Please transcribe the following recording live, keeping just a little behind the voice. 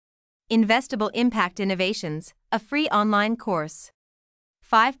Investible Impact Innovations, a free online course.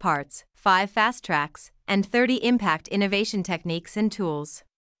 5 parts, 5 fast tracks, and 30 impact innovation techniques and tools.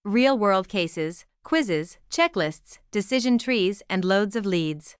 Real-world cases, quizzes, checklists, decision trees, and loads of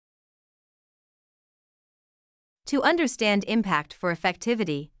leads. To understand impact for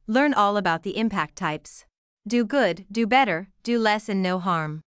effectivity, learn all about the impact types. Do good, do better, do less, and no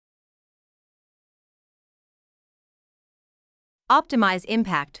harm. Optimize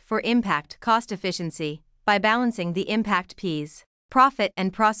impact for impact cost efficiency by balancing the impact P's, profit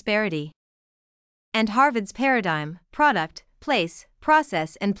and prosperity. And Harvard's paradigm, product, place,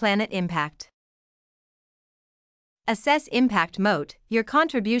 process, and planet impact. Assess impact MOAT, your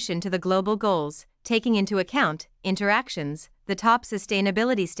contribution to the global goals, taking into account interactions, the top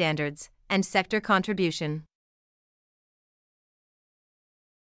sustainability standards, and sector contribution.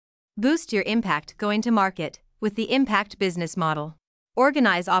 Boost your impact going to market with the impact business model.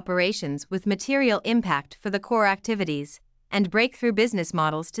 Organize operations with material impact for the core activities and breakthrough business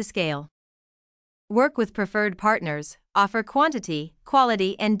models to scale. Work with preferred partners, offer quantity,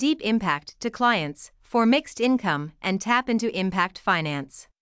 quality, and deep impact to clients for mixed income, and tap into impact finance.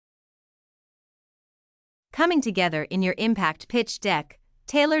 Coming together in your impact pitch deck,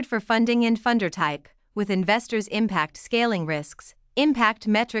 tailored for funding and funder type, with investors' impact scaling risks, impact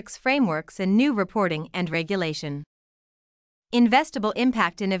metrics frameworks, and new reporting and regulation. Investible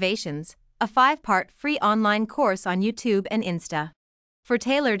Impact Innovations, a 5-part free online course on YouTube and Insta. For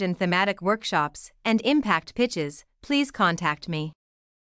tailored and thematic workshops and impact pitches, please contact me.